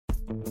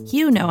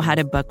You know how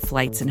to book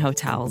flights and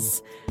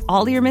hotels.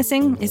 All you're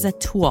missing is a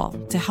tool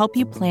to help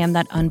you plan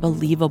that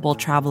unbelievable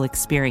travel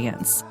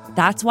experience.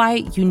 That's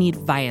why you need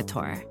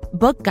Viator.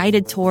 Book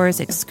guided tours,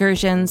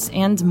 excursions,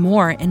 and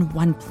more in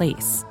one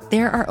place.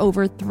 There are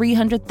over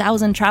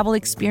 300,000 travel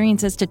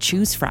experiences to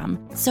choose from,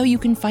 so you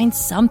can find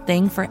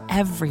something for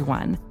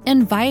everyone.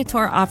 And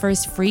Viator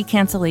offers free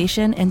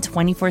cancellation and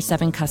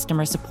 24/7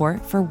 customer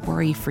support for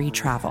worry-free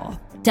travel.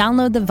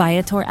 Download the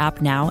Viator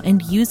app now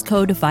and use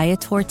code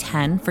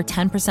Viator10 for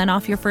 10%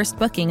 off your first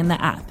booking in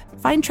the app.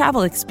 Find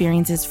travel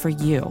experiences for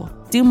you.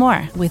 Do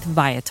more with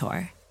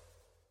Viator.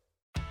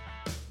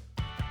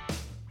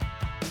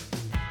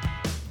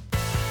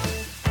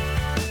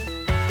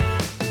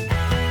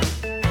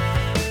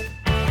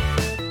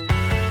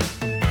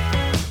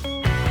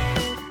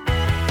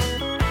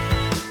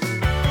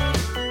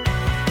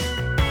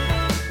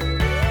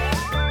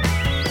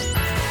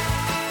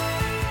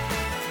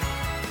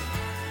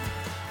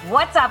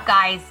 What's up,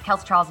 guys?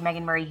 Kelsey Charles,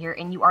 Meg Murray here,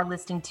 and you are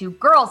listening to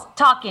Girls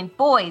Talkin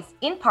Boys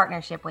in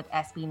partnership with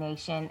SB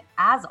Nation.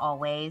 As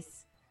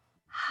always,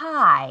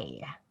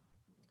 hi.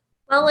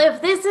 Well,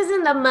 if this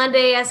isn't the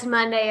Mondayest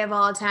Monday of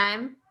all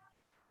time,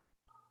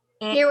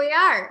 here we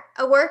are,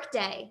 a work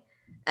day,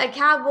 a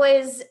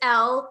Cowboys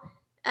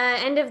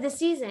end of the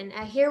season.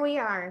 Here we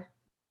are.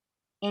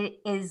 It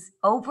is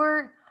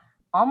over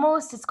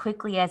almost as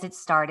quickly as it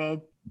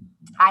started.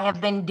 I have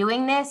been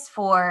doing this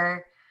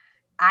for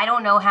I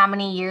don't know how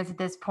many years at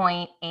this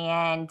point,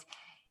 and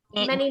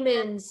it many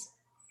moons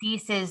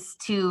ceases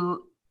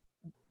to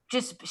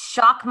just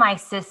shock my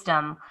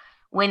system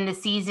when the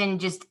season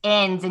just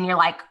ends and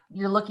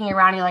you're looking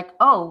around and you're like,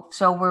 oh,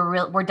 so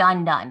we're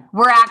done.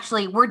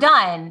 We're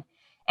done.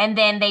 And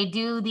then they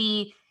do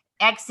the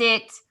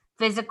exit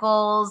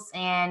physicals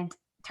and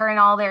turn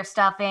all their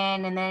stuff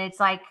in. And then it's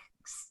like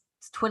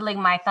twiddling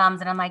my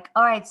thumbs. And I'm like,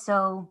 all right,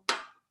 so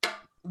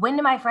when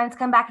do my friends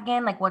come back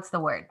again? Like, what's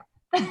the word?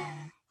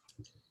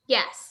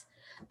 Yes.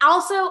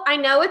 Also, I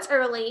know it's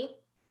early.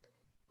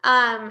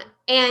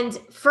 And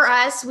for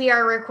us, we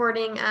are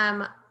recording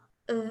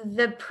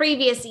the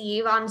previous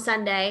eve on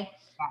Sunday.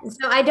 Yes.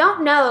 So I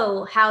don't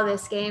know how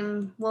this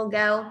game will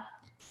go.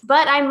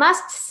 But I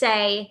must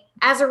say,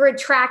 as a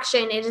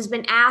retraction, it has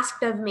been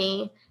asked of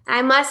me.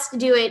 I must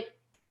do it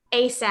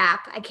ASAP.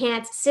 I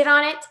can't sit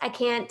on it. I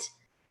can't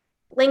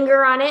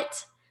linger on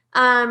it.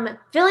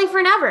 Philly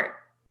for never.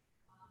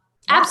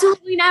 Yeah.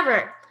 Absolutely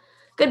never.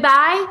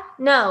 Goodbye?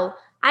 No.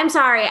 I'm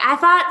sorry. I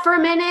thought for a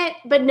minute,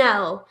 but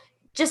no.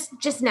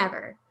 Just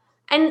never.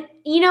 And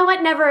you know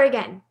what? Never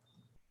again.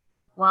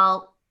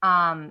 Well,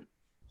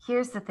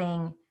 here's the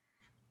thing.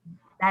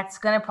 That's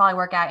going to probably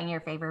work out in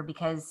your favor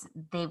because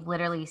they've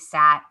literally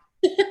sat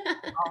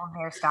all of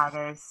their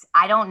starters.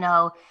 I don't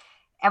know.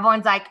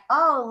 Everyone's like,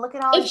 oh, look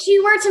at all. If she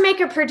were to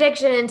make a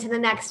prediction into the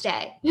next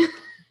day. If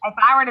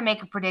I were to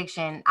make a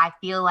prediction, I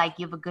feel like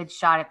you have a good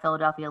shot at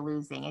Philadelphia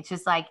losing. It's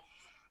just like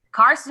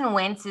Carson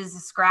Wentz is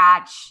a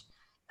scratch.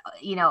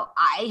 You know,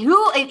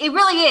 it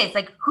really is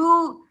like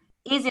who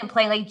isn't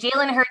playing? Like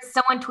Jalen Hurts,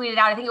 someone tweeted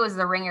out, I think it was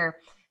The Ringer,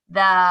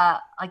 the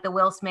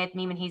Will Smith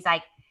meme, and he's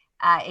like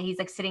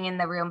sitting in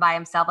the room by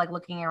himself, like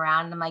looking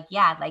around. And I'm like,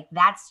 yeah, like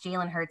that's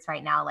Jalen Hurts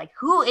right now. Like,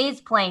 who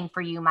is playing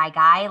for you, my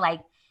guy?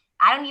 Like,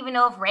 I don't even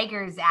know if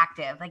Rager's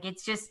active. Like,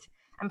 it's just,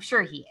 I'm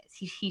sure he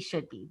is. He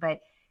should be, but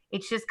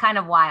it's just kind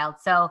of wild.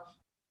 So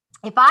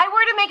if I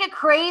were to make a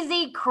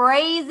crazy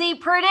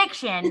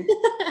prediction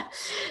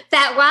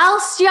that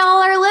whilst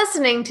y'all are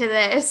listening to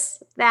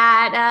this,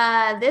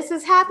 that this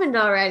has happened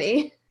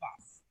already.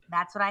 Yes,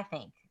 that's what I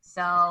think.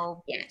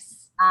 So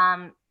yes.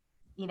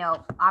 You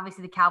know,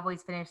 obviously the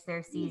Cowboys finished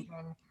their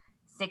season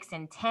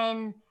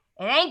 6-10.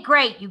 It ain't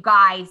great, you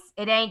guys.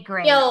 It ain't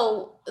great.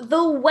 Yo,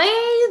 the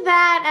way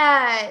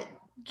that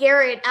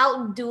Garrett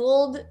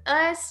outdueled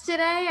us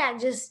today, I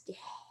just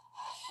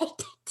hate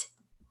it.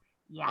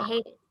 Yeah. I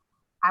hate it.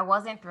 I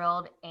wasn't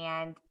thrilled.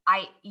 And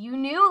you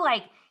knew,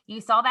 like, you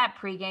saw that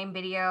pregame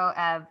video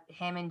of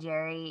him and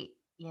Jerry,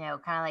 you know,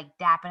 kind of like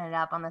dapping it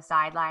up on the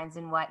sidelines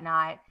and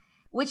whatnot,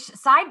 which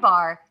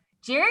sidebar,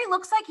 Jerry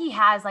looks like he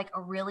has like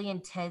a really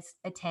intense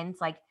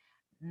like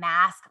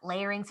mask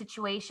layering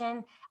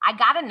situation. I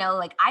got to know,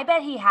 like, I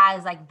bet he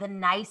has like the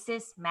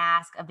nicest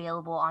mask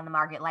available on the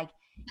market. Like,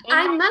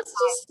 I must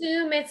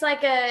assume it's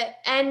like a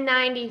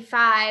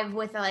N95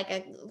 with like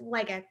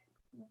a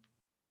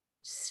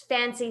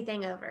fancy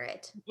thing over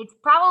it. It's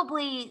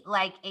probably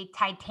like a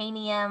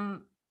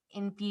titanium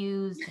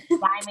infused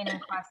diamond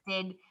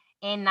encrusted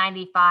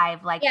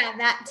N95, like yeah,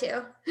 that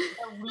too.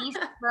 The least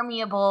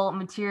permeable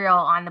material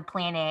on the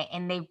planet,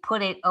 and they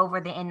put it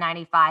over the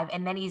N95,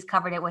 and then he's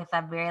covered it with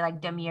a very like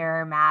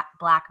demure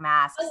black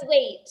mask. Oh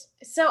wait,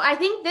 so I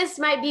think this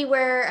might be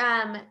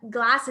where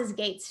Glasses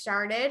Gate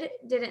started,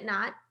 did it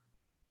not?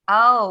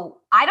 Oh,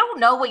 I don't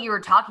know what you were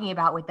talking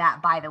about with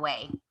that, by the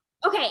way.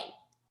 Okay.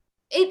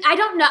 I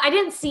don't know. I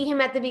didn't see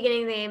him at the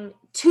beginning of the game,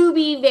 to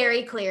be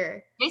very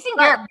clear. Jason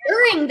Garrett.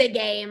 During the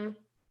game,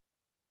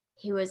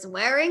 he was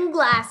wearing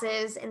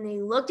glasses, and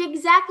they looked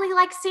exactly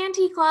like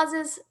Santa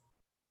Claus's.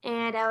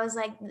 And I was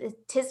like,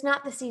 "'Tis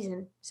not the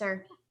season,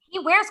 sir."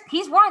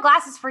 He's worn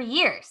glasses for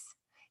years.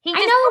 I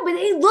know, but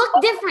they look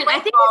different. I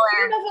think I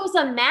don't know if it was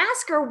a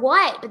mask or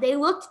what, but they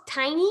looked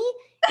tiny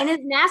and his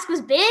mask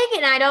was big.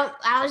 And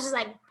I was just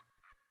like,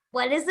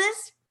 what is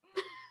this?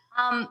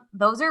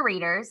 Those are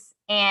readers,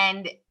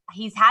 and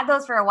he's had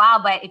those for a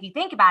while. But if you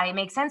think about it, it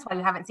makes sense why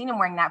you haven't seen him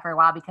wearing that for a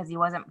while, because he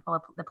wasn't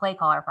the play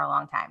caller for a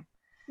long time.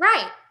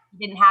 Right.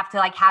 He didn't have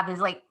to have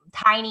his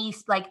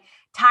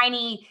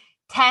tiny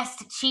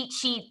test cheat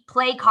sheet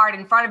play card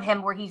in front of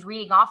him where he's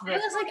reading off of it. I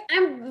was like,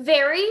 I'm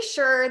very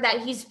sure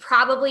that he's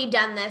probably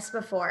done this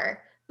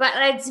before, but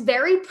it's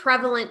very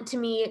prevalent to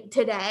me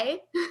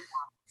today.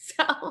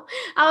 So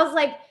I was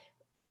like,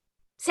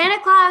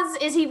 Santa Claus,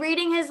 is he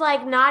reading his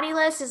naughty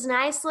list, his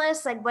nice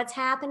list? Like, what's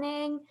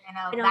happening?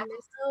 I don't know.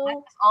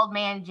 That's old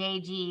man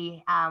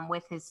JG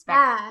with his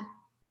spectacles.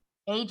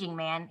 Aging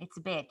man, it's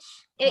a bitch.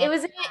 It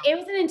was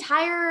an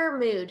entire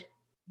mood.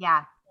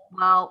 Yeah.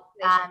 Well,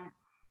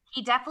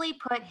 he definitely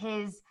put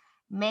his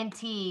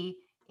mentee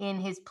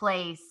in his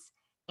place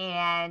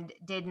and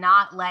did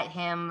not let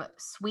him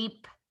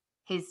sweep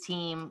his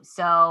team.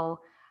 So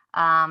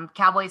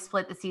Cowboys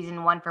split the season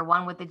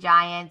 1-1 with the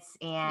Giants.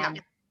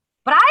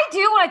 But I do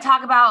want to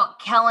talk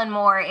about Kellen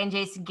Moore and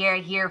Jason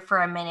Garrett here for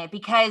a minute,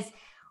 because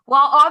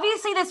while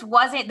obviously this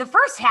wasn't, the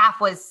first half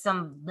was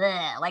some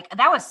bleh,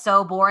 that was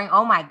so boring.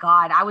 Oh my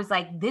God. I was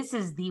like, this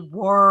is the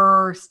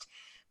worst.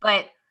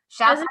 But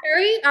are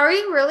we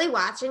really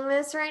watching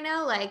this right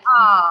now?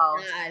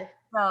 God.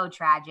 So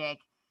tragic.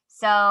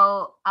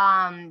 So,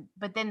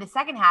 but then the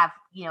second half,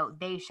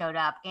 they showed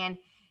up, and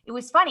it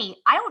was funny.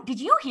 Did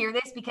you hear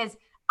this? Because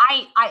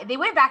they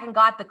went back and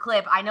got the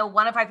clip. I know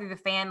 105 through the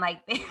fan, my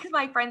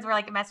friends were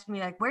messaging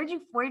me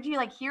where'd you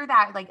hear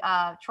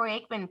that Troy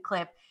Aikman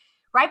clip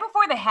right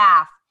before the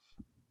half?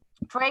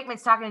 Troy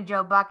Aikman's talking to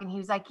Joe Buck, and he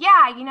was like,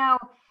 yeah,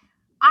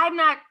 I'm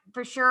not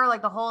for sure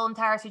the whole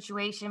entire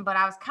situation, but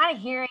I was kind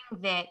of hearing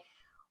that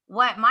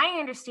what my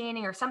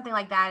understanding or something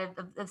like that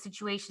of the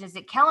situation is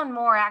that Kellen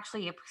Moore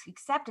actually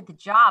accepted the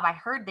job. I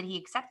heard that he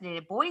accepted it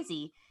at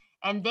Boise,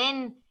 and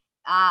then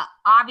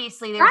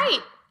obviously there's right.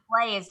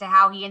 play as to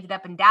how he ended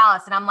up in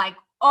Dallas. And I'm like,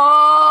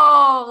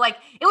 oh,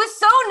 it was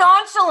so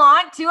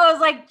nonchalant too. I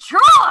was like,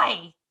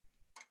 Troy,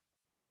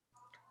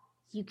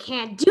 you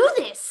can't do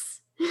this.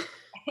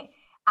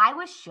 I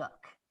was shook.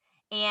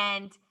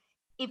 And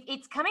if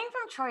it's coming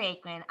from Troy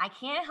Aikman, I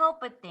can't help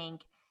but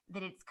think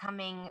that it's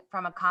coming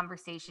from a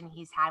conversation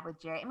he's had with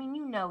Jerry. I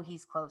mean,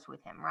 he's close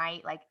with him,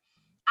 right?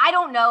 I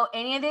don't know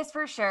any of this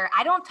for sure.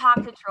 I don't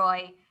talk to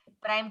Troy,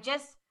 but I'm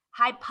just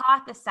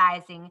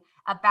hypothesizing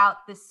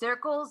about the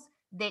circles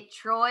that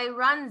Troy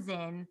runs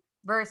in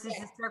versus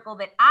the circle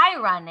that I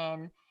run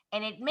in.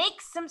 And it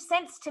makes some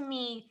sense to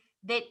me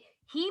that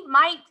he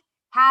might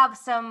have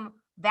some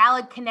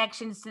valid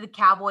connections to the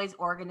Cowboys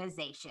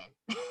organization.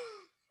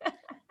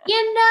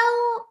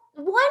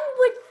 One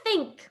would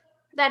think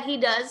that he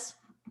does.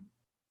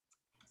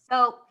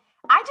 So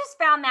I just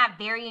found that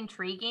very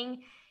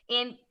intriguing.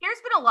 And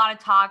there's been a lot of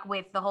talk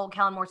with the whole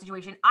Kellen Moore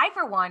situation.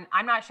 For one,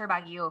 I'm not sure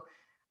about you,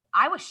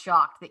 I was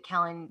shocked that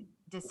Kellen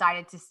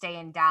decided to stay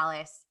in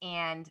Dallas,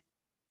 and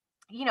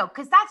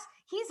because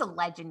he's a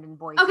legend in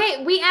Boise.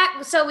 Okay, we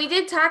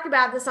did talk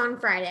about this on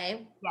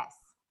Friday. Yes.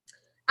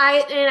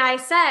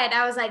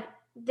 I was like,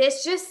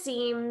 this just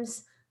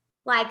seems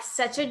like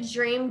such a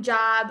dream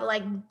job,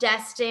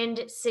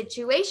 destined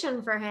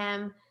situation for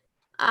him.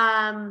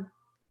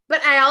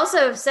 But I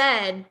also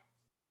said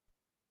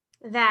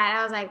that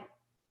I was like,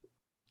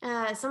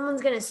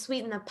 someone's gonna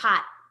sweeten the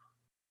pot.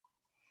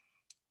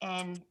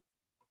 And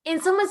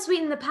someone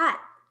sweetened the pot.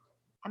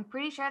 I'm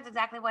pretty sure that's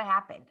exactly what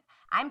happened.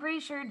 I'm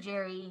pretty sure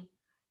Jerry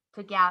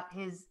took out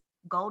his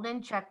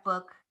golden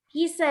checkbook.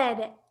 He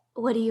said,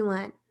 what do you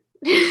want?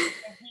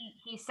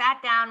 he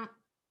sat down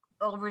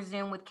over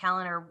Zoom with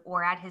Kellen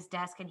or at his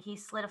desk, and he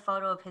slid a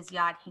photo of his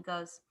yacht. He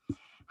goes,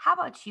 how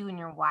about you and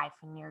your wife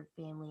and your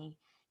family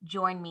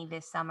join me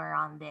this summer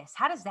on this?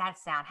 How does that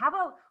sound? How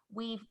about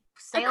we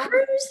sail a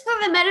cruise for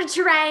the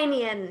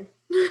Mediterranean?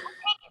 We'll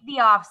take the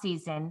off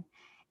season,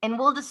 and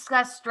we'll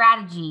discuss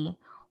strategy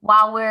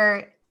while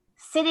we're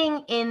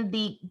sitting in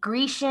the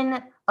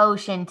Grecian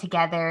Ocean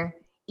together,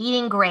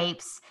 eating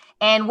grapes.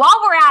 And while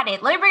we're at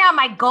it, let me bring out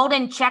my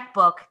golden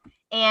checkbook.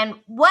 And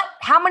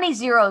how many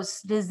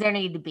zeros does there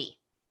need to be?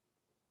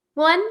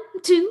 1,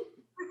 2,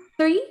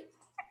 3.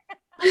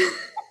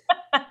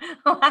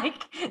 Whatever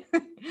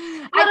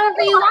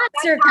you want,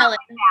 Sir Kellen.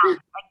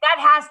 That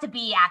has to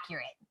be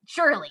accurate.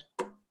 Surely.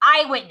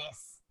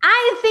 Eyewitness.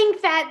 I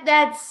think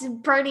that's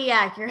pretty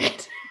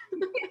accurate.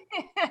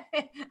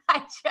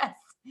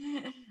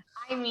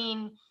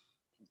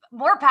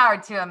 More power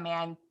to him,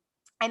 man.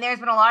 And there's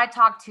been a lot of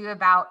talk too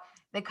about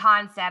the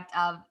concept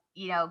of,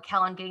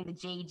 Kellen getting the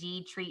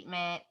JG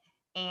treatment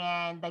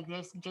and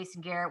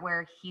Jason Garrett,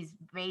 where he's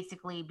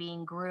basically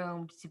being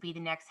groomed to be the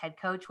next head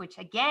coach, which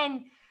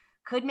again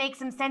could make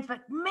some sense. But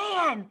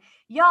man,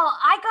 y'all,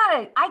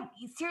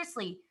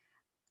 seriously,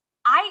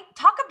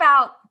 talk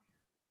about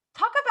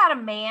a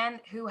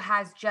man who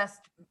has just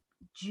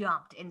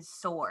jumped and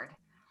soared.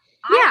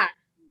 Yeah.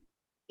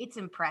 it's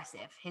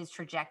impressive, his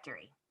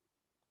trajectory.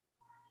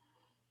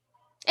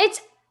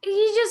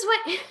 He just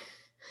went.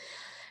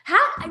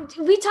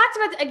 We talked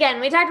about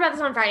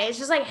this on Friday. It's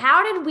just like,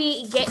 how did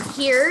we get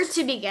here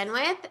to begin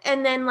with?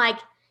 And then like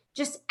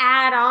just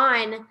add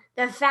on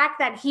the fact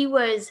that he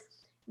was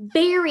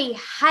very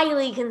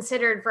highly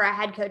considered for a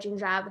head coaching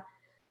job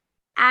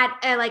at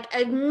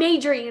a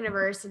major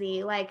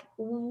university. Like,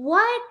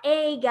 what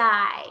a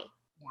guy.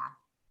 Yeah.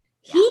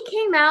 He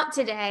came out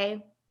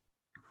today.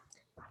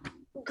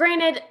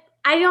 Granted,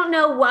 I don't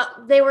know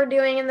what they were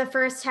doing in the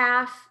first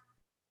half.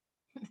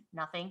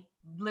 Nothing.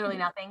 Literally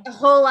nothing. A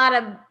whole lot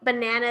of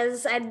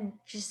bananas. I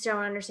just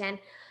don't understand.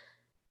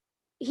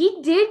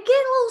 He did get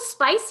a little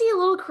spicy, a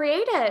little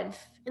creative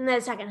in the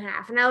second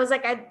half. And I was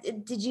like,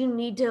 did you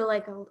need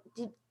to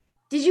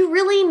did you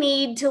really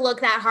need to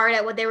look that hard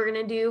at what they were going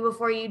to do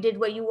before you did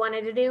what you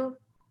wanted to do?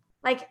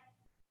 Like,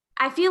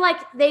 I feel like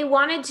they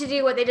wanted to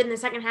do what they did in the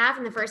second half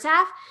and the first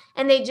half,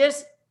 and they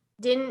just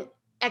didn't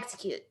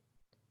execute.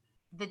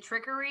 The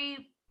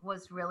trickery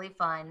was really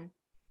fun.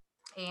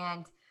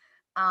 And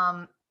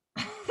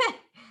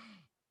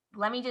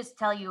let me just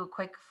tell you a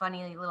quick,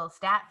 funny little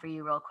stat for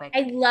you real quick.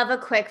 I love a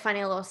quick,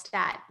 funny little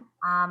stat.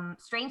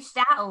 Strange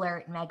stat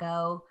alert,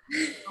 Mego.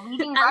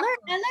 Alert.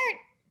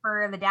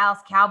 For the Dallas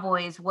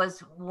Cowboys was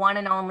one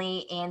and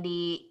only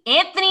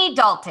Anthony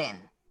Dalton.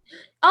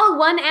 Oh,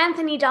 one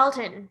Anthony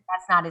Dalton.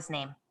 That's not his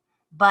name,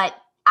 but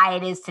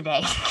it is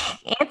today.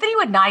 Anthony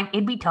would not.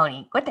 It'd be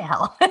Tony. What the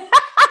hell?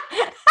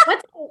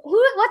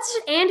 What's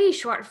Andy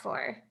short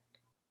for?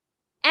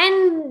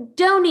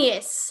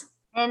 Andonius.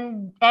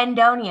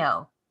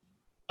 Andonio.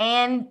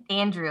 And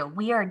Andrew.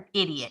 We are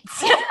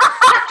idiots.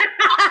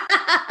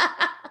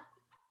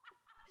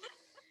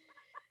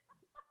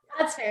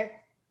 That's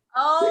fair.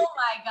 Oh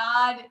my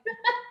God.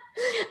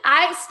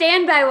 I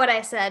stand by what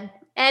I said.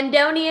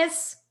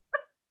 Andonius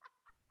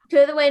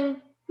to the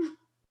win.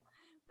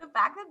 The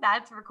fact that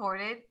that's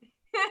recorded.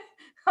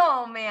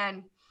 Oh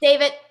man. Save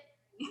it.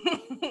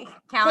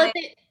 Count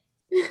it.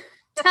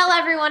 Tell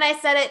everyone I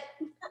said it.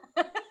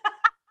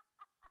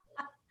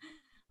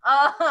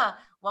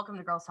 Welcome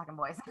to Girls Talkin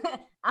Boys.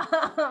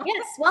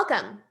 Yes,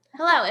 welcome.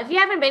 Hello. If you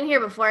haven't been here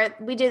before,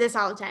 we do this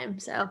all the time,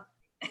 so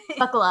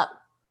buckle up.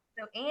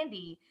 So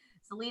Andy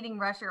is the leading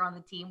rusher on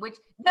the team, which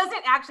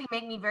doesn't actually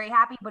make me very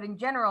happy, but in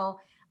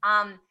general,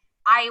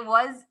 I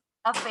was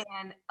a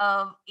fan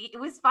of. It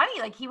was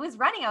funny, like he was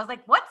running. I was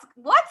like, "What's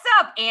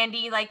up,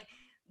 Andy? Like,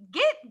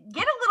 get a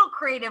little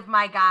creative,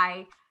 my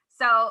guy."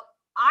 So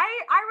I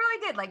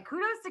really did. Like,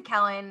 kudos to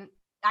Kellen.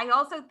 I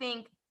also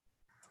think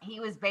he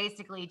was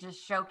basically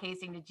just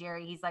showcasing to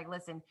Jerry. He's like,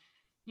 listen,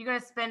 you're going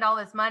to spend all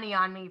this money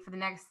on me for the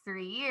next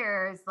 3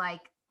 years.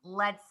 Like,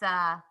 let's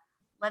go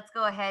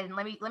ahead and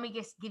let me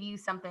just give you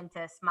something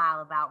to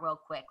smile about real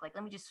quick. Like,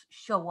 let me just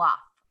show off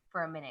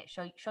for a minute.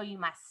 Show you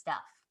my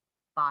stuff,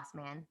 boss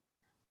man.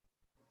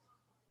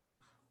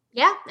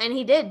 Yeah. And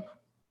he did.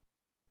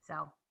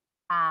 So,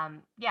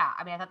 yeah,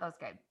 I mean, I thought that was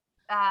good.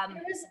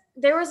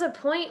 There was a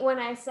point when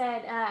I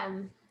said,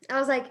 I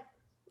was like,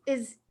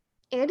 is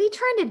Andy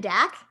trying to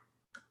Dak?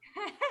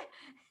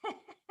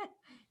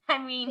 I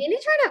mean,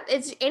 is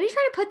Andy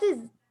trying to put this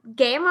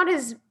game on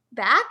his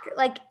back?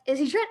 Like, is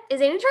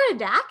Andy trying to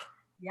Dak?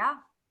 Yeah.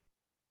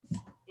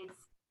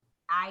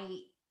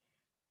 I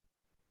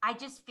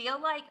just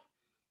feel like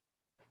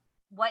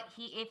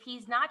if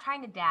he's not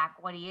trying to Dak,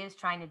 what he is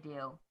trying to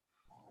do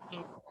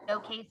is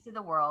showcase to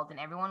the world and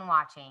everyone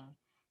watching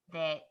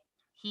that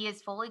he is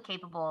fully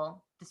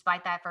capable,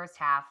 despite that first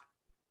half,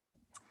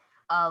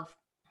 of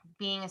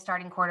being a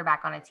starting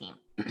quarterback on a team,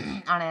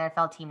 on an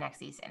NFL team next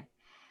season.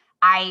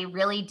 I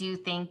really do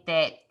think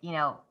that,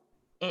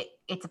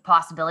 it's a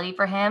possibility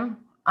for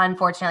him.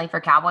 Unfortunately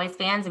for Cowboys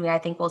fans, I mean, I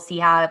think we'll see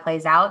how it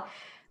plays out.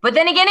 But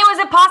then again, it was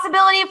a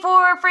possibility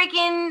for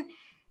freaking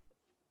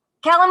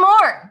Kellen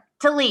Moore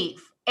to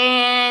leave.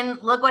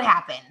 And look what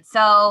happened.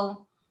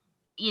 So,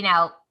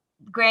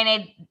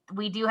 granted,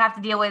 we do have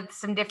to deal with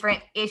some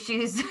different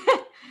issues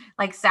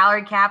like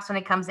salary caps when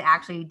it comes to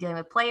actually dealing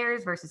with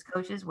players versus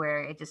coaches,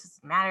 where it just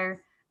doesn't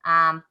matter.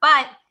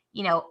 But,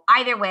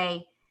 either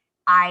way,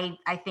 I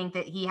think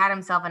that he had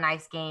himself a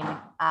nice game.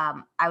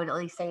 I would at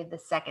least say the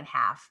second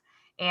half.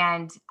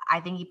 And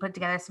I think he put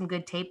together some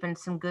good tape and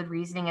some good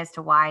reasoning as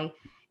to why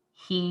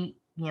he,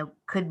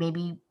 could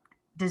maybe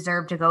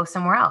deserve to go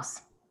somewhere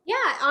else.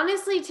 Yeah,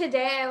 honestly,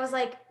 today I was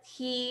like,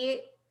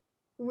 he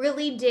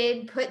really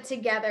did put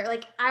together.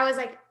 Like, I was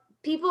like,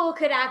 people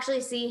could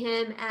actually see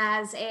him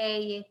as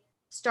a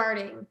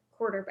starting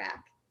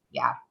quarterback.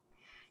 Yeah.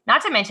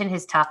 Not to mention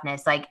his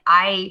toughness. Like,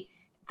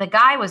 the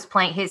guy was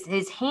playing,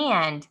 his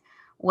hand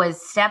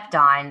was stepped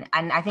on,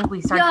 and I think we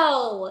started.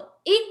 No,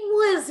 it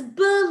was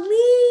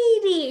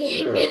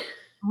bleeding.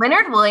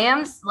 Leonard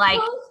Williams, like,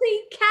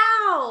 holy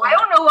cow! I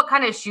don't know what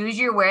kind of shoes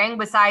you're wearing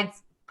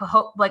besides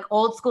like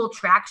old school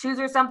track shoes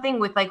or something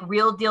with like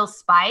real deal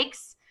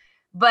spikes,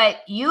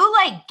 but you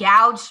like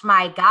gouged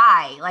my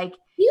guy. Like,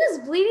 he was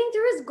bleeding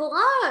through his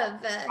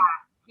glove. Yeah,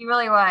 he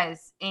really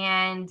was,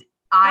 and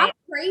How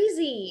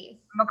crazy.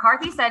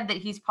 McCarthy said that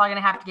he's probably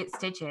gonna have to get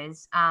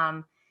stitches.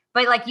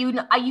 But like you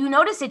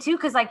noticed it too,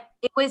 because like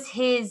it was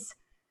his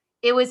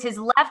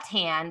left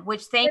hand,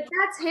 which But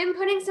that's him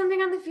putting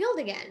something on the field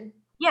again.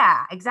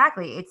 Yeah,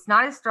 exactly. It's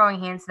not his throwing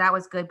hand, so that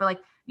was good. But like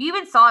you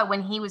even saw it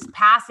when he was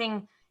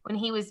passing,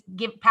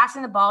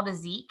 passing the ball to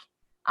Zeke.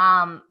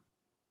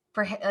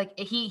 For like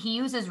he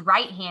used his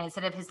right hand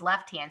instead of his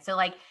left hand. So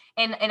like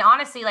and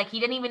honestly, like he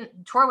didn't even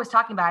Troy was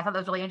talking about it. I thought that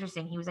was really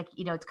interesting. He was like,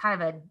 it's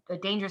kind of a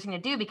dangerous thing to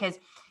do because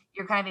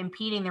you're kind of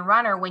impeding the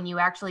runner when you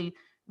actually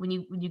when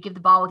you give the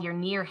ball with your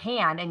near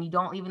hand and you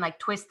don't even like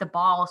twist the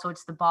ball so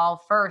it's the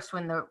ball first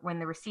when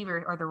the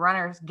receiver or the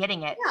runner's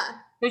getting it.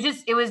 Yeah.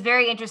 It was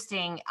very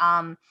interesting.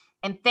 And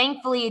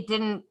thankfully it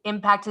didn't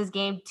impact his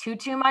game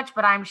too much,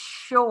 but I'm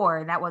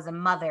sure that was a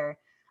mother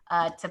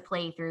to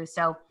play through.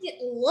 So it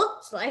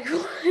looked like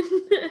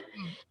one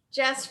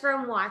just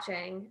from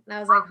watching. And I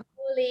was like,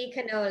 holy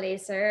cannoli,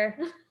 sir.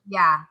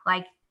 Yeah,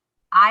 like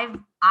I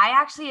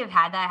actually have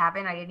had that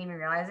happen. I didn't even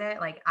realize it.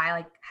 Like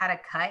I had a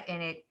cut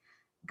and it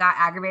got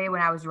aggravated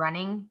when I was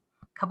running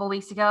a couple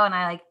weeks ago, and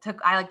I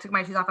took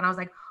my shoes off and I was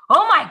like,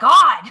 oh my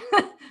God.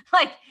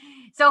 Like,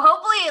 so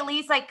hopefully at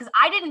least like, cause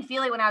I didn't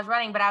feel it when I was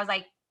running, but I was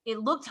like, it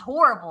looked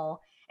horrible.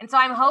 And so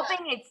I'm hoping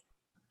it's,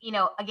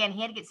 again,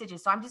 he had to get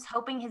stitches. So I'm just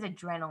hoping his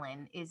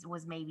adrenaline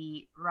was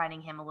maybe running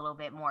him a little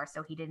bit more.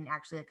 So he didn't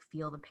actually like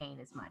feel the pain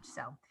as much.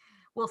 So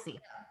we'll see.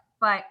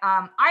 But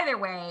either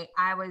way,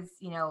 I was,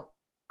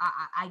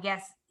 I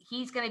guess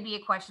he's going to be a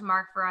question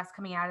mark for us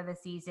coming out of the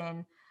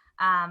season.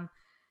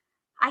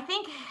 I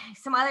think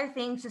some other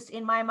things just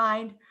in my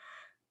mind.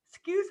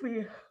 Excuse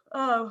me.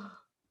 Oh.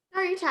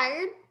 Are you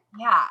tired?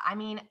 Yeah. I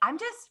mean,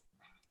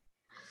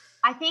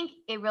 I think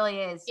it really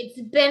is.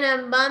 It's been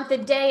a month, a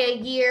day, a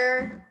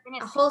year,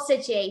 a whole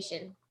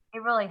situation.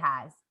 It really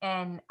has.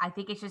 And I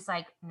think it's just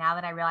like, now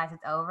that I realize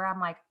it's over, I'm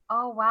like,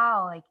 oh,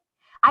 wow. Like,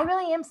 I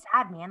really am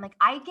sad, man. Like,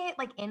 I get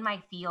like in my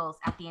feels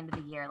at the end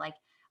of the year. Like,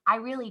 I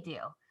really do.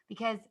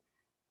 Because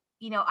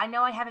I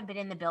know I haven't been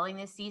in the building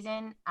this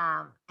season,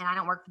 and I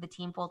don't work for the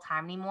team full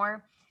time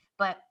anymore.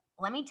 But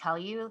let me tell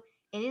you,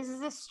 it is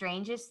the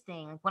strangest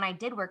thing when I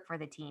did work for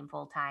the team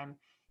full time.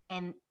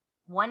 And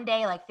one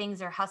day, like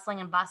things are hustling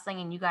and bustling,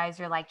 and you guys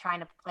are like trying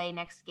to play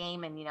next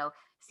game and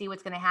see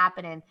what's going to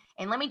happen.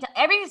 And let me tell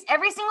every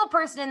single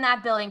person in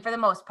that building, for the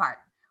most part,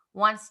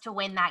 wants to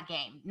win that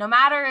game, no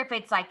matter if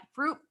it's like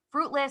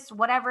fruitless,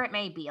 whatever it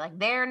may be. Like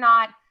they're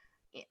not.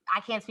 I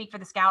can't speak for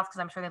the scouts because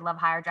I'm sure they love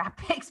higher draft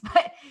picks,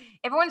 but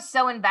everyone's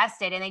so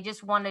invested and they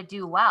just want to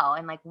do well.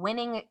 And like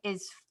winning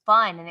is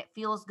fun and it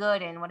feels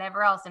good and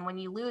whatever else. And when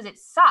you lose, it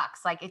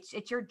sucks. Like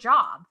it's your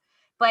job,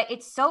 but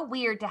it's so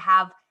weird to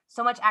have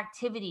so much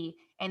activity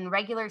in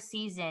regular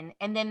season.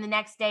 And then the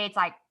next day it's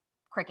like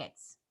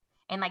crickets.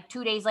 And like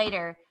 2 days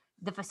later,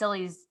 the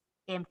facility's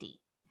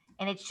empty.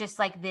 And it's just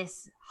like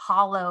this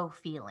hollow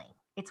feeling.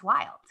 It's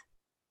wild.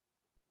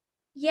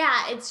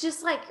 Yeah. It's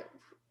just like,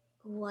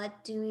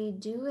 what do we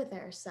do with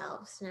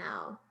ourselves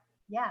now?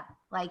 Yeah.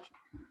 Like,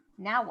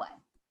 now what?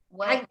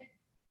 What?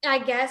 I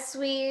guess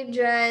we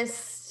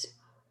just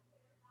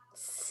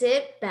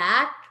sit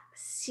back,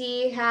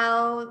 see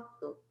how,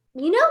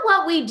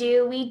 what we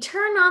do? We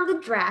turn on the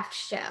draft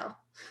show.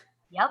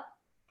 Yep.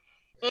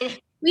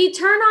 We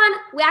turn on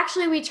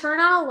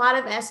a lot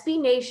of SB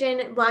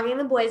Nation Blogging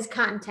the Boys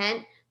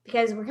content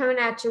because we're coming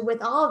at you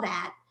with all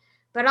that,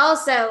 but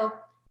also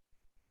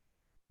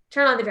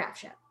turn on the draft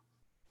show.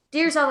 Do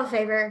yourself a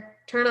favor,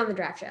 turn on the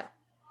draft show.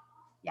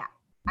 Yeah.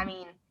 I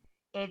mean,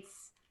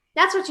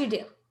 that's what you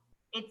do.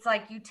 It's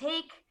like you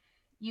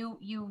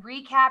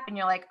recap and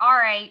you're like, all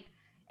right.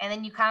 And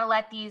then you kind of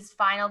let these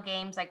final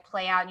games like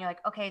play out and you're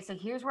like, okay, so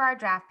here's where our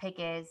draft pick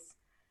is.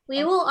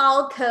 We will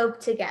all cope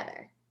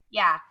together.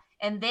 Yeah.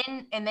 And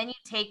then you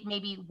take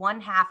maybe one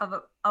half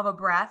of a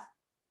breath.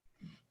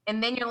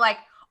 And then you're like,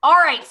 all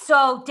right,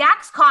 so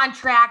Dak's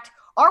contract,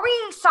 are we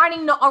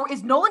signing, or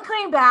is Nolan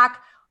coming back?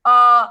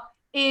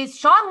 Is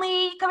Sean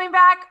Lee coming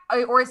back,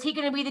 or is he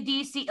going to be the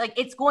DC? Like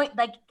it's going,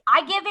 like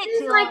I give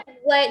it to like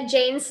what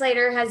Jane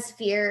Slater has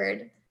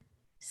feared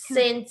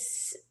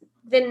since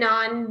the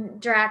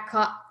non-Dak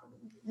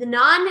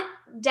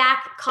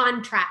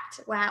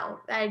contract. Wow,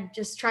 I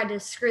just tried to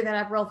screw that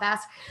up real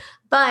fast,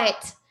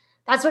 but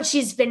that's what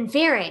she's been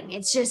fearing.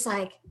 It's just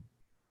like,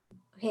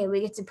 okay,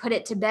 we get to put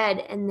it to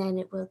bed, and then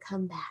it will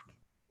come back.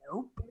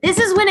 Nope. This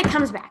is when it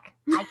comes back.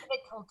 I give it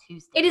till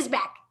Tuesday. It is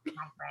back,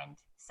 my friend.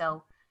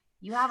 So.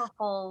 You have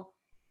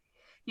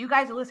you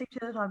guys are listening to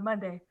this on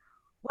Monday.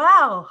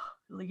 Wow.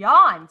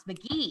 Yawns,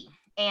 McGee.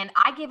 And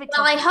I give it to.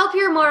 Well, I hope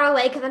you're more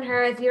awake than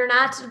her. If you're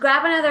not,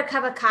 grab another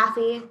cup of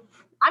coffee.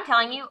 I'm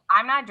telling you,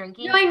 I'm not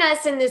drinking. Join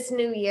us in this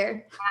new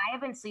year. I have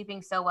been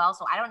sleeping so well,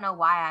 so I don't know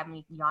why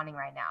I'm yawning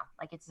right now.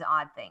 Like it's an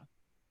odd thing.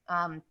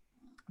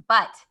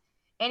 But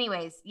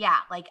anyways, yeah,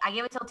 like I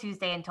give it till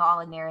Tuesday until all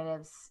the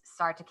narratives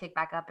start to kick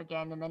back up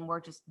again. And then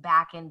we're just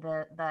back in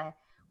the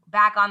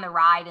back on the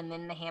ride and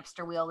then the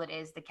hamster wheel that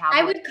is the Cowboys.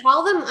 I would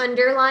call them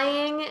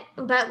underlying,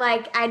 but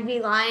like I'd be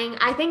lying.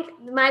 I think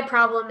my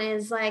problem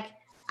is like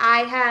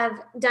I have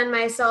done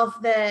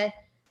myself the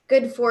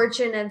good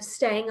fortune of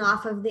staying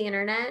off of the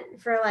internet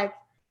for like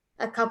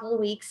a couple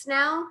weeks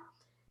now.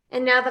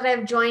 And now that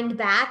I've joined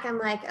back, I'm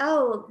like,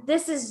 oh,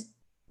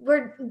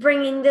 we're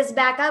bringing this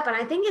back up. And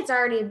I think it's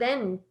already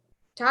been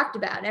talked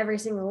about every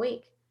single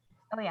week.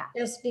 Oh, yeah.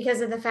 Just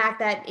because of the fact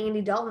that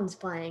Andy Dalton's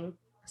playing.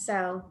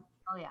 So.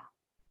 Oh, yeah.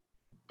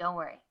 Don't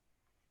worry.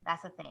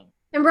 That's the thing.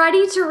 I'm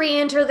ready to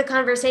re-enter the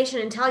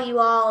conversation and tell you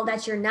all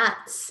that you're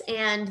nuts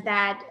and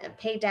that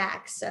pay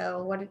Dax.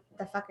 So what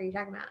the fuck are you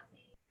talking about?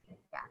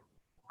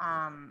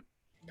 Yeah.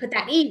 Put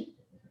that E.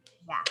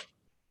 Yeah.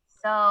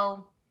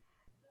 So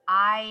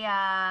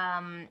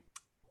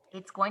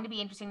it's going to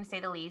be interesting to say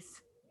the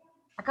least.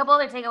 A couple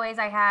other takeaways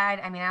I had.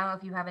 I mean, I don't know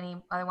if you have any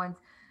other ones.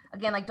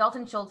 Again, like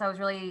Dalton Schultz, I was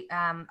really,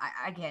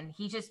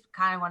 he's just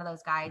kind of one of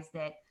those guys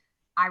that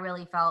I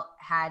really felt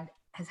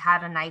has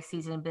had a nice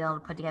season and been able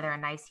to put together a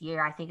nice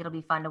year. I think it'll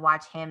be fun to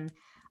watch him,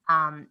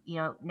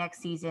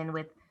 next season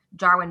with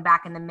Jarwin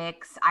back in the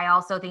mix. I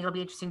also think it'll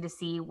be interesting to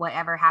see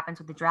whatever happens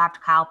with the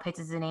draft. Kyle Pitts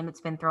is a name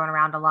that's been thrown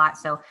around a lot.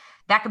 So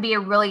that could be a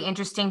really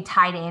interesting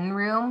tight end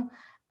room.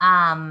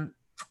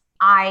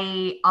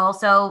 I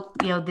also,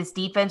 this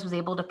defense was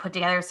able to put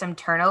together some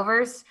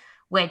turnovers,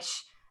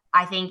 which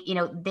I think,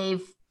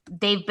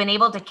 they've been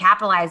able to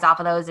capitalize off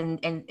of those. And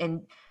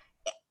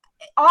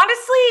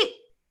honestly,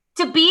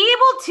 to be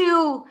able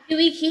to. Do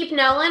we keep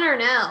Nolan or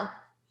no?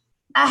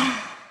 I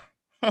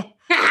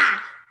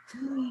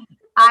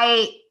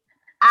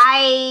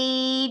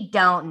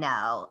don't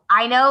know.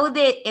 I know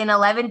that in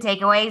 11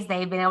 takeaways,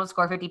 they've been able to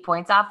score 50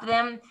 points off of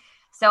them.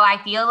 So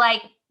I feel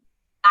like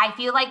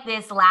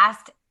this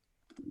last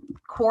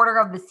quarter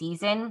of the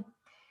season,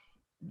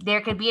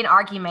 there could be an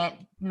argument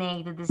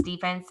made that this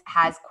defense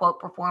has, quote,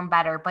 performed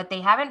better, but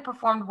they haven't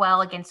performed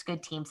well against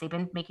good teams. They've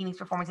been making these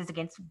performances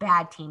against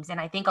bad teams. And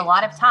I think a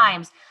lot of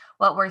times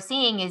what we're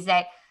seeing is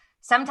that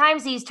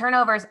sometimes these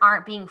turnovers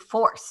aren't being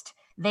forced.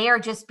 They are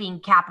just being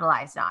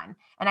capitalized on.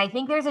 And I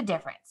think there's a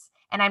difference.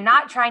 And I'm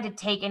not trying to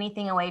take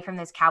anything away from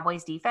this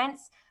Cowboys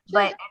defense,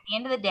 but at the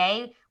end of the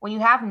day, when you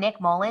have Nick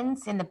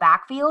Mullins in the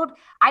backfield,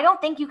 I don't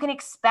think you can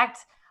expect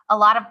a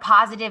lot of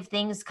positive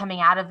things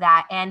coming out of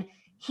that. And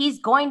he's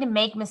going to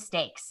make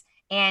mistakes,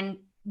 and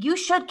you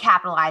should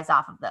capitalize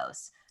off of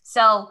those.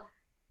 So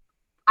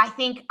I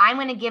think I'm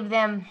going to give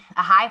them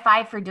a high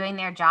five for doing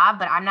their job,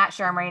 but I'm not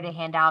sure I'm ready to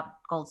hand out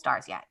gold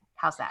stars yet.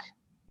 How's that?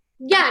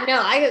 Yeah,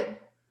 no,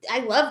 I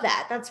love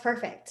that. That's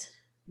perfect.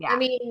 Yeah. I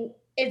mean,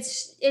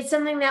 it's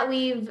something that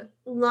we've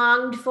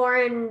longed for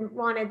and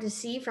wanted to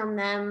see from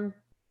them,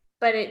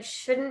 but it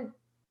shouldn't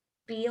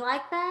be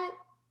like that.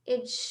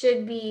 It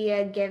should be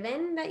a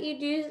given that you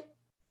do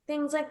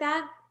things like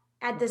that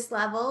at this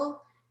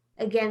level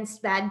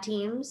against bad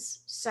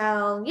teams.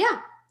 So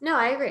yeah, no,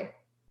 I agree.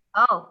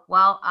 Oh,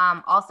 well,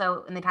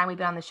 also in the time we've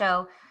been on the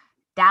show,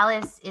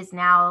 Dallas is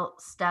now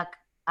stuck.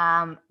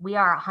 We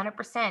are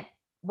 100%.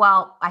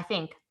 Well, I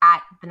think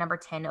at the number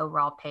 10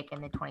 overall pick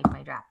in the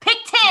 2020 draft. Pick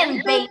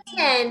 10, baby.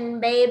 10,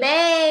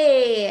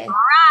 baby. All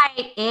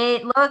right.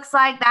 It looks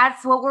like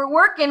that's what we're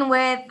working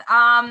with.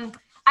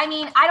 I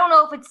mean, I don't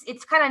know if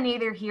it's kind of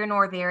neither here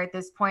nor there at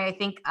this point. I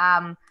think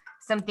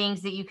some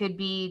things that you could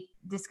be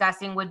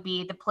discussing would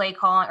be the play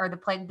call or the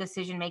play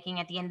decision making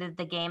at the end of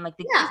the game, like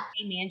the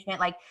game management.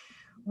 Like,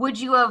 would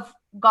you have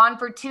gone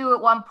for 2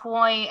 at one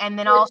point? And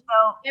then also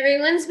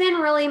everyone's been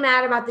really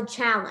mad about the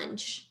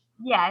challenge.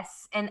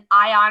 Yes. And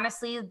I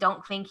honestly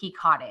don't think he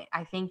caught it.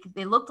 I think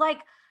it looked like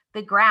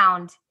the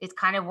ground is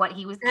kind of what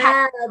he was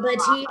catching. But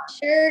he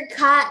sure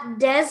caught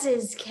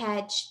Dez's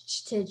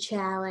catch to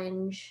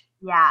challenge.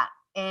 Yeah.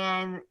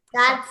 And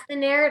that's the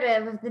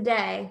narrative of the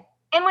day.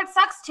 And what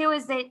sucks too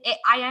is that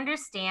I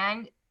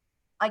understand.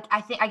 Like,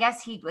 I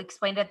guess he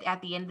explained it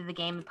at the end of the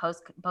game,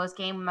 post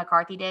game,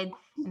 McCarthy did.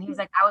 And he was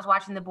like, I was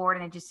watching the board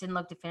and it just didn't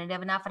look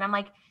definitive enough. And I'm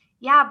like,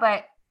 yeah,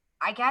 but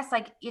I guess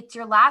like it's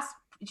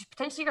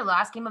potentially your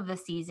last game of the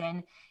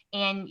season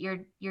and you're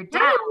down.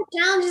 How many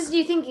challenges do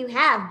you think you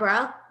have,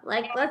 bro?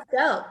 Like, let's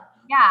go.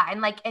 Yeah. And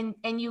like, and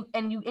you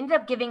ended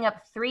up giving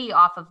up 3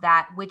 off of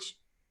that,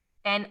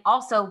 and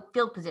also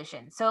field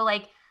position. So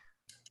like,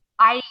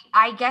 I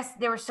guess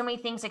there were so many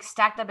things like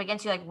stacked up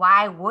against you. Like,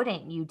 why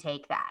wouldn't you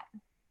take that?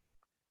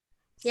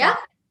 So, yeah.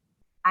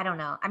 I don't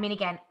know. I mean,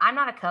 again, I'm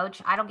not a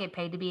coach. I don't get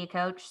paid to be a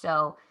coach.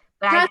 So,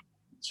 but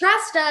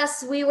trust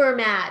us, we were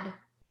mad.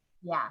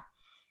 Yeah.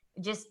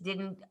 Just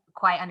didn't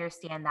quite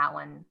understand that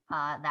one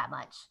that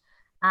much.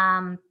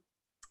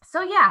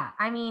 So yeah,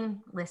 I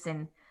mean,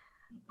 listen,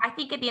 I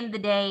think at the end of the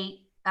day,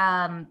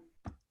 the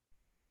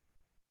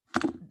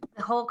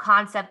whole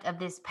concept of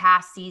this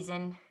past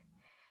season,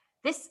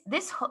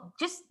 this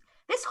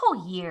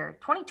whole year,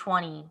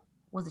 2020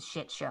 was a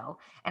shit show.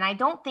 And I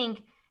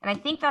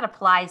think that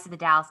applies to the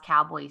Dallas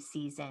Cowboys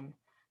season.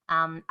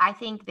 I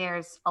think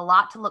there's a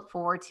lot to look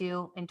forward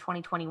to in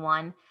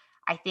 2021.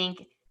 I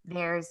think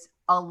there's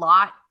a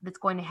lot that's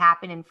going to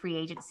happen in free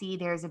agency.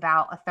 There's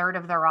about a third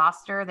of the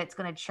roster that's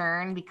going to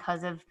churn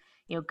because of,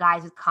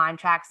 guys with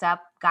contracts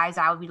up. Guys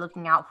I would be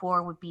looking out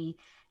for would be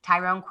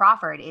Tyrone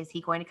Crawford. Is he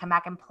going to come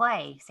back and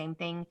play? Same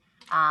thing.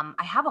 I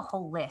have a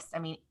whole list. I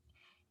mean,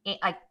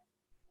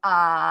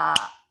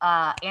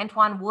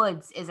 Antoine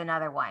Woods is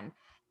another one.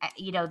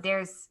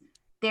 There's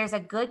there's a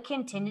good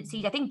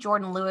contingency. I think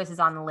Jordan Lewis is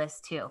on the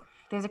list too.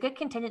 There's a good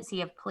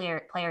contingency of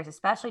players,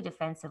 especially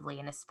defensively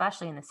and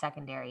especially in the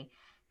secondary,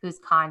 whose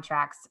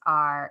contracts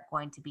are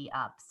going to be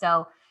up.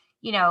 So,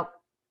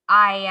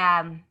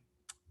 I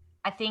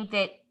think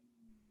that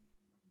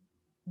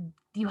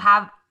you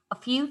have a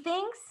few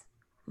things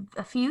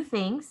that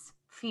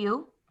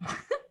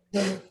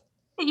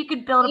you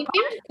could build upon.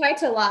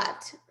 Quite a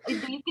lot.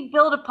 You could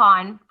build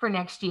upon for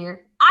next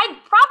year. I'd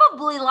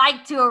probably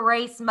like to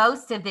erase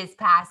most of this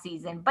past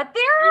season, but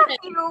there are a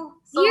few.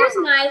 Here's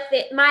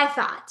my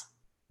thought.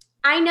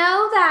 I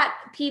know that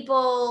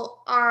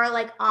people are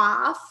like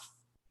off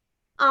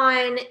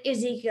on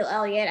Ezekiel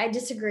Elliott. I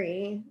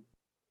disagree.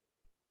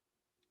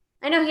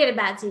 I know he had a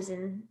bad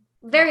season.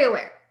 Very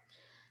aware.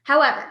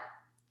 However,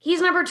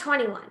 he's number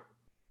 21.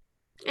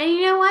 And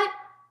you know what?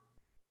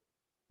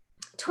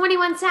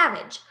 21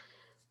 Savage.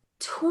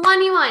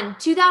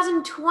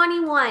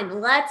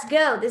 2021. Let's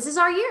go. This is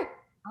our year.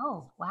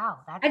 Oh, wow.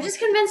 I just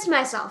convinced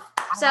myself.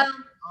 So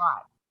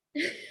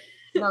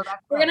no,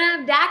 we're going to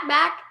have Dak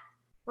back.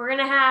 We're going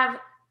to have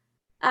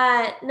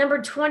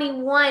number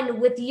 21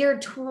 with year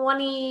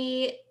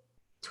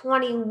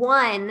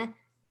 2021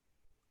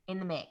 in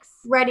the mix.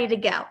 Ready to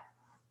go.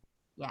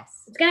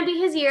 Yes. It's going to be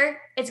his year.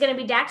 It's going to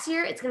be Dak's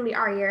year. It's going to be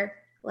our year.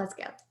 Let's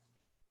go.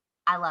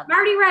 I love it. I'm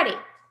already ready.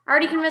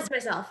 Already convinced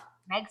myself.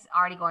 Meg's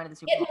already going to the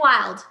Super Bowl. Getting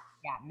wild.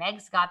 Yeah,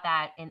 Meg's got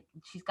that, and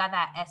she's got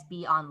that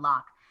SB on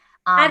lock.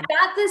 I've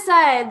got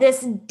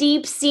this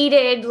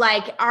deep-seated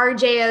like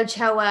RJ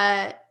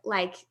Ochoa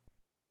like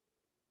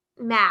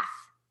math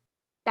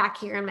back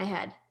here in my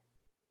head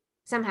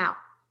somehow.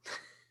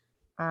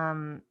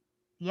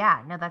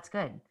 Yeah, no, that's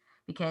good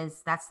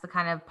because that's the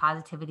kind of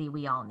positivity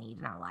we all need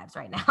in our lives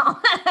right now.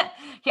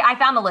 Here, I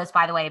found the list,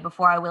 by the way,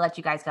 before I will let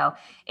you guys go.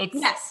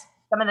 It's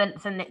some of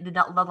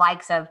the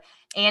likes of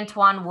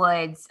Antoine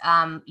Woods.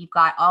 You've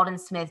got Alden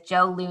Smith,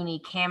 Joe Looney,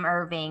 Cam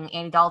Irving,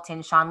 Andy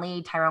Dalton, Sean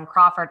Lee, Tyrone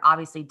Crawford,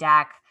 obviously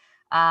Dak,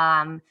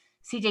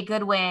 CJ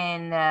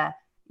Goodwin.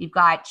 You've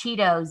got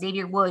Cheeto,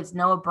 Xavier Woods,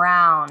 Noah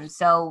Brown.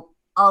 So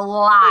a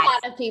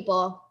lot of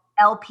people.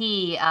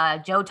 LP,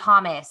 Joe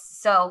Thomas.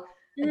 So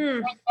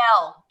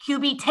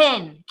QB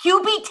 10.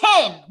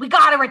 We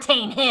got to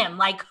retain him.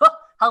 Like,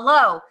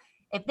 hello.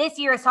 If this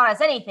year has taught us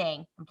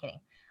anything, I'm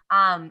kidding.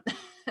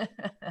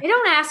 They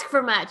don't ask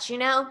for much,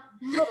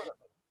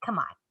 Come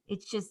on.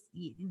 It's just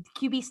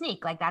QB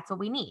sneak. Like, that's what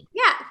we need.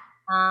 Yeah.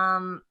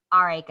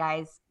 All right,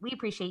 guys. We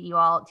appreciate you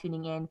all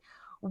tuning in.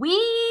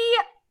 We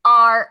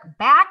are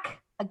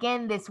back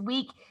again this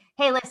week.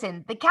 Hey,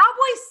 listen, the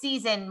Cowboys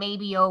season may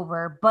be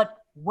over, but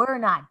we're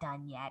not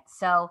done yet.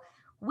 So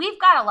we've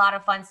got a lot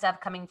of fun stuff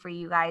coming for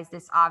you guys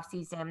this off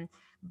season.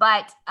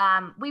 But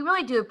we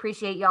really do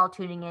appreciate y'all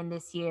tuning in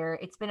this year.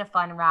 It's been a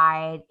fun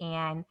ride,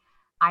 and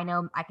I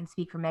know I can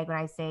speak for Meg when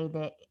I say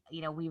that,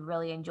 we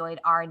really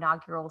enjoyed our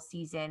inaugural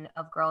season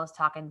of Girls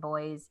Talkin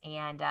Boys,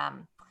 and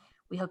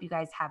we hope you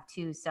guys have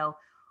too. So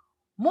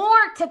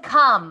more to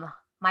come,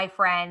 my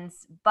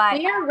friends. But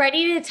we are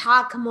ready to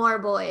talk more,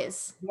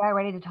 boys. We are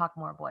ready to talk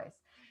more, boys.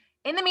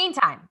 In the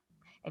meantime,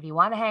 if you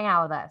want to hang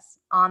out with us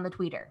on the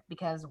Twitter,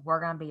 because we're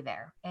going to be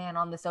there, and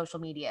on the social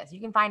medias, you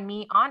can find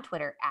me on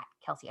Twitter at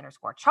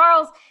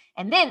Kelsey_Charles,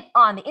 and then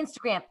on the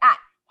Instagram at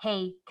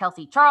Hey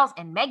Kelsey Charles,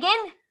 and Megan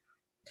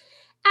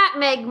at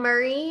Meg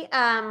Murray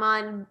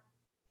on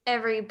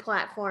every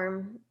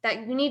platform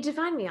that you need to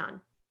find me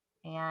on.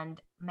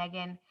 And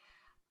Megan,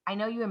 I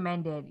know you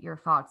amended your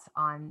thoughts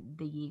on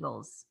the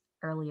Eagles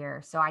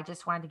earlier, so I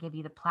just wanted to give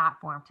you the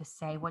platform to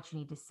say what you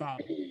need to say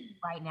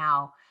right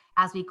now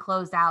as we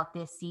close out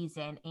this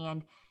season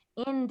and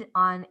end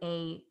on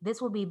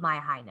this will be my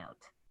high note.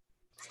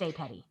 Stay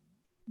petty.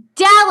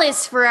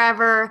 Dallas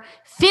forever.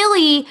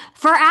 Philly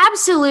for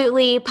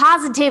absolutely,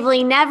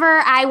 positively never.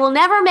 I will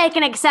never make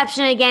an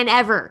exception again,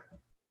 ever.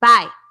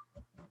 Bye.